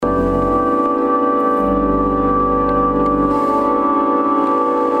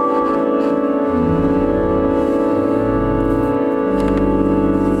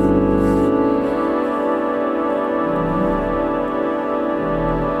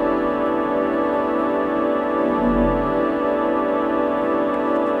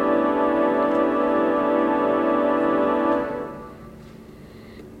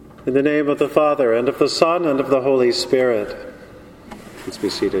In the name of the Father, and of the Son, and of the Holy Spirit. Please be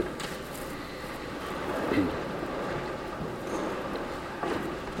seated.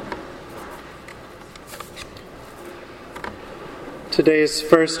 Today's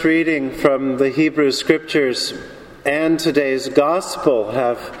first reading from the Hebrew Scriptures and today's Gospel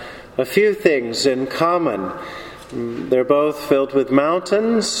have a few things in common. They're both filled with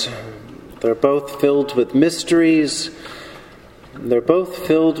mountains. They're both filled with mysteries. They're both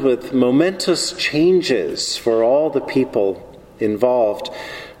filled with momentous changes for all the people involved.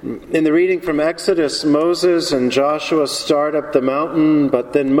 In the reading from Exodus, Moses and Joshua start up the mountain,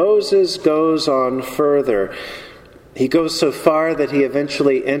 but then Moses goes on further. He goes so far that he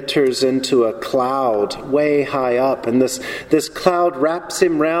eventually enters into a cloud way high up, and this cloud wraps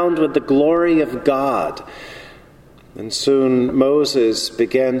him round with the glory of God. And soon Moses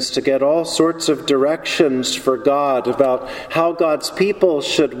begins to get all sorts of directions for God about how God's people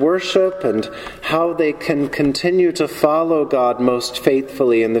should worship and how they can continue to follow God most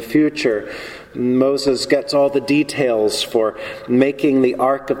faithfully in the future. Moses gets all the details for making the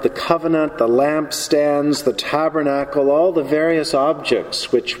Ark of the Covenant, the lampstands, the tabernacle, all the various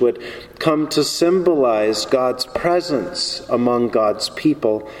objects which would come to symbolize God's presence among God's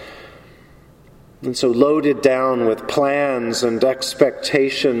people. And so loaded down with plans and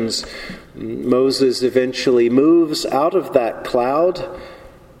expectations, Moses eventually moves out of that cloud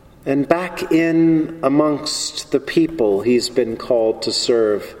and back in amongst the people he's been called to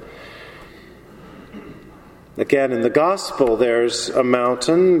serve. Again, in the Gospel, there's a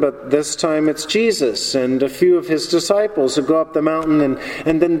mountain, but this time it's Jesus and a few of his disciples who go up the mountain,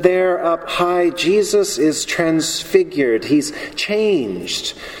 and then there up high, Jesus is transfigured. He's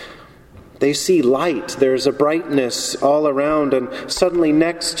changed. They see light. There's a brightness all around, and suddenly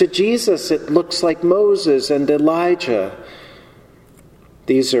next to Jesus, it looks like Moses and Elijah.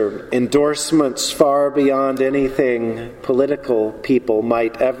 These are endorsements far beyond anything political people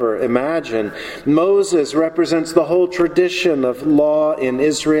might ever imagine. Moses represents the whole tradition of law in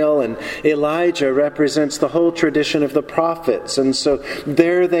Israel, and Elijah represents the whole tradition of the prophets. And so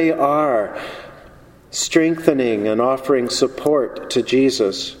there they are, strengthening and offering support to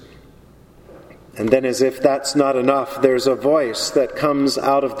Jesus. And then, as if that's not enough, there's a voice that comes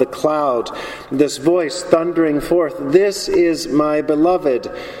out of the cloud. This voice thundering forth, "This is my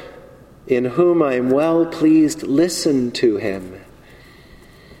beloved, in whom I am well pleased. Listen to him."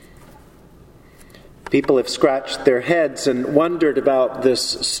 People have scratched their heads and wondered about this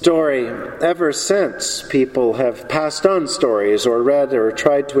story ever since people have passed on stories or read or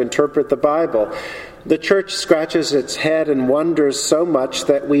tried to interpret the Bible. The church scratches its head and wonders so much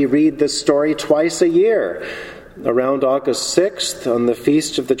that we read this story twice a year, around August 6th on the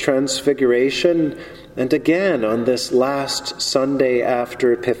Feast of the Transfiguration, and again on this last Sunday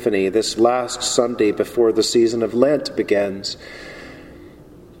after Epiphany, this last Sunday before the season of Lent begins.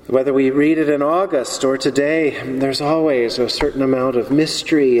 Whether we read it in August or today, there's always a certain amount of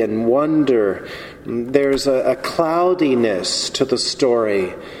mystery and wonder. There's a cloudiness to the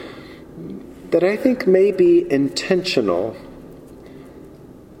story that I think may be intentional.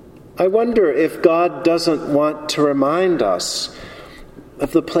 I wonder if God doesn't want to remind us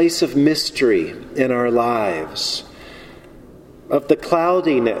of the place of mystery in our lives, of the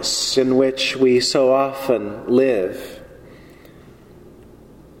cloudiness in which we so often live.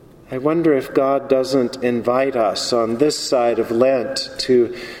 I wonder if God doesn't invite us on this side of Lent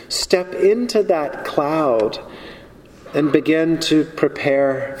to step into that cloud and begin to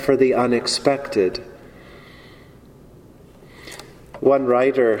prepare for the unexpected. One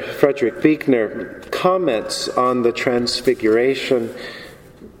writer, Frederick Buechner, comments on the Transfiguration.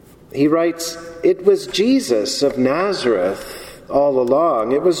 He writes, "It was Jesus of Nazareth all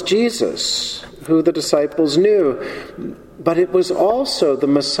along. It was Jesus who the disciples knew, but it was also the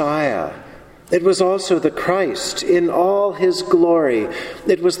Messiah. It was also the Christ in all his glory.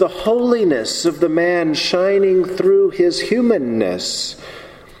 It was the holiness of the man shining through his humanness,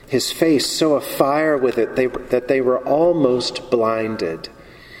 his face so afire with it that they were almost blinded."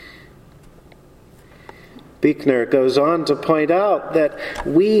 Buechner goes on to point out that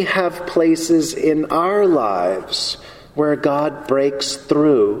we have places in our lives where God breaks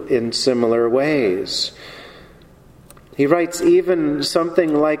through in similar ways. He writes, even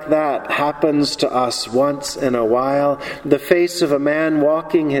something like that happens to us once in a while. The face of a man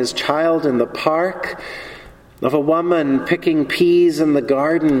walking his child in the park, of a woman picking peas in the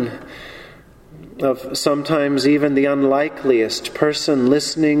garden, of sometimes even the unlikeliest person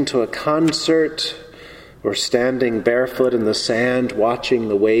listening to a concert or standing barefoot in the sand watching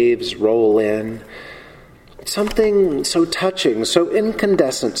the waves roll in. Something so touching, so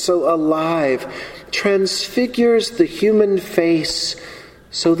incandescent, so alive, transfigures the human face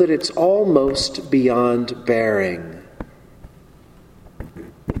so that it's almost beyond bearing.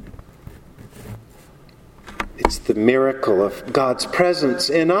 It's the miracle of God's presence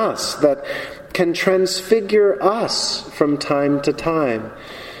in us that can transfigure us from time to time.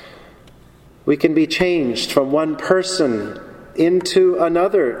 We can be changed from one person into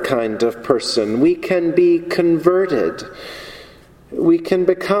another kind of person. We can be converted. We can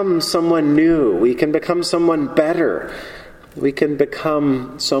become someone new. We can become someone better. We can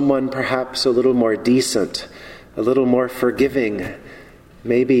become someone perhaps a little more decent, a little more forgiving,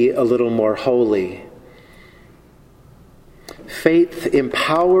 maybe a little more holy. Faith,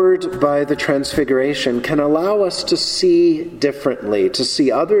 empowered by the Transfiguration, can allow us to see differently, to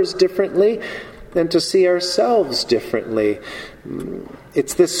see others differently, and to see ourselves differently.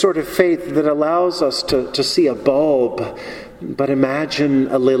 It's this sort of faith that allows us to see a bulb, but imagine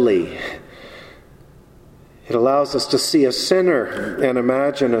a lily. It allows us to see a sinner and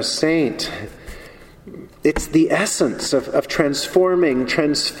imagine a saint. It's the essence of transforming,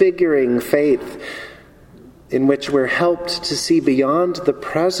 transfiguring faith, in which we're helped to see beyond the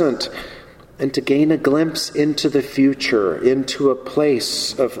present and to gain a glimpse into the future, into a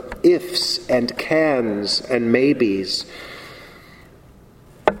place of ifs and cans and maybes.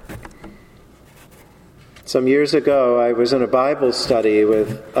 Some years ago, I was in a Bible study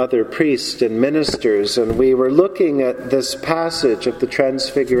with other priests and ministers, and we were looking at this passage of the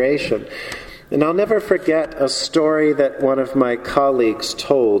Transfiguration. And I'll never forget a story that one of my colleagues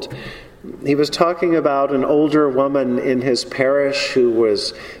told. He was talking about an older woman in his parish who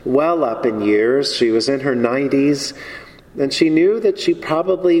was well up in years. She was in her 90s, and she knew that she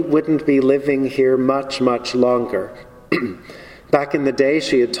probably wouldn't be living here much, much longer. Back in the day,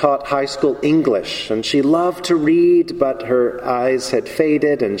 she had taught high school English, and she loved to read, but her eyes had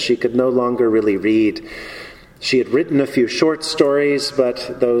faded, and she could no longer really read. She had written a few short stories,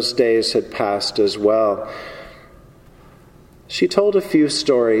 but those days had passed as well. She told a few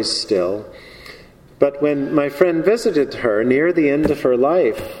stories still, but when my friend visited her near the end of her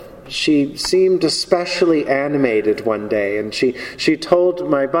life, she seemed especially animated one day, and she told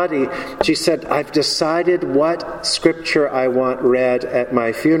my buddy, she said, "I've decided what scripture I want read at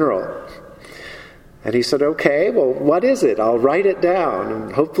my funeral." And he said, "Okay, well, what is it? I'll write it down,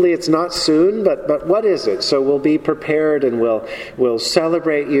 and hopefully it's not soon, but what is it? So we'll be prepared and we'll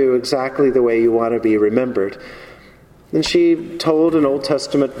celebrate you exactly the way you want to be remembered." And she told an Old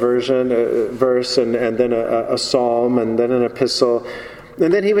Testament verse, and then a psalm, and then an epistle.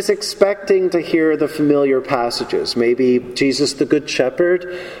 And then he was expecting to hear the familiar passages. Maybe Jesus the Good Shepherd.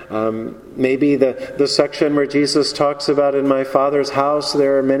 Maybe the section where Jesus talks about, "In my Father's house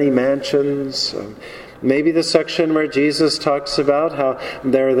there are many mansions." Maybe the section where Jesus talks about how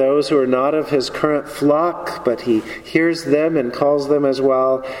there are those who are not of his current flock, but he hears them and calls them as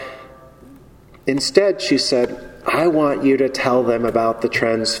well. Instead, she said, "I want you to tell them about the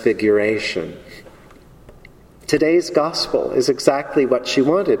Transfiguration." Today's gospel is exactly what she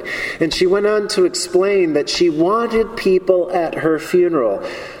wanted. And she went on to explain that she wanted people at her funeral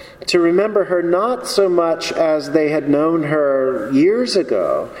to remember her not so much as they had known her years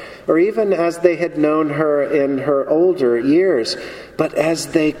ago, or even as they had known her in her older years, but as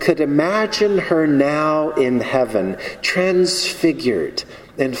they could imagine her now in heaven, transfigured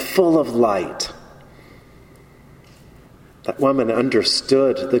and full of light. That woman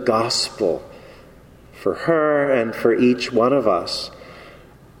understood the gospel for her and for each one of us.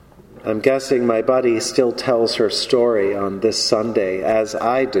 I'm guessing my buddy still tells her story on this Sunday, as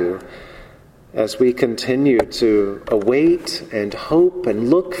I do, as we continue to await and hope and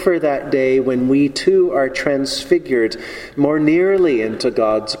look for that day when we too are transfigured more nearly into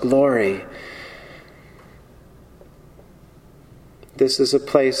God's glory. This is a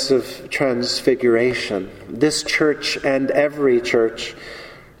place of transfiguration. This church and every church,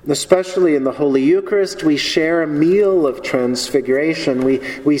 especially in the Holy Eucharist, we share a meal of transfiguration.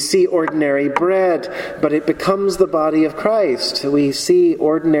 We see ordinary bread, but it becomes the body of Christ. We see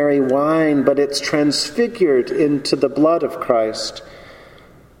ordinary wine, but it's transfigured into the blood of Christ.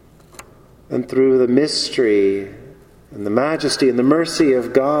 And through the mystery and the majesty and the mercy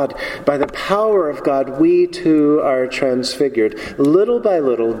of God, by the power of God, we too are transfigured, little by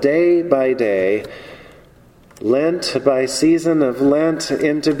little, day by day, Lent by season of Lent,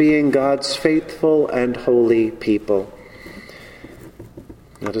 into being God's faithful and holy people.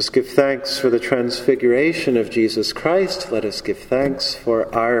 Let us give thanks for the transfiguration of Jesus Christ. Let us give thanks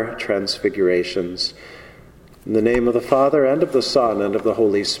for our transfigurations. In the name of the Father, and of the Son, and of the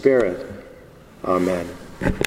Holy Spirit. Amen.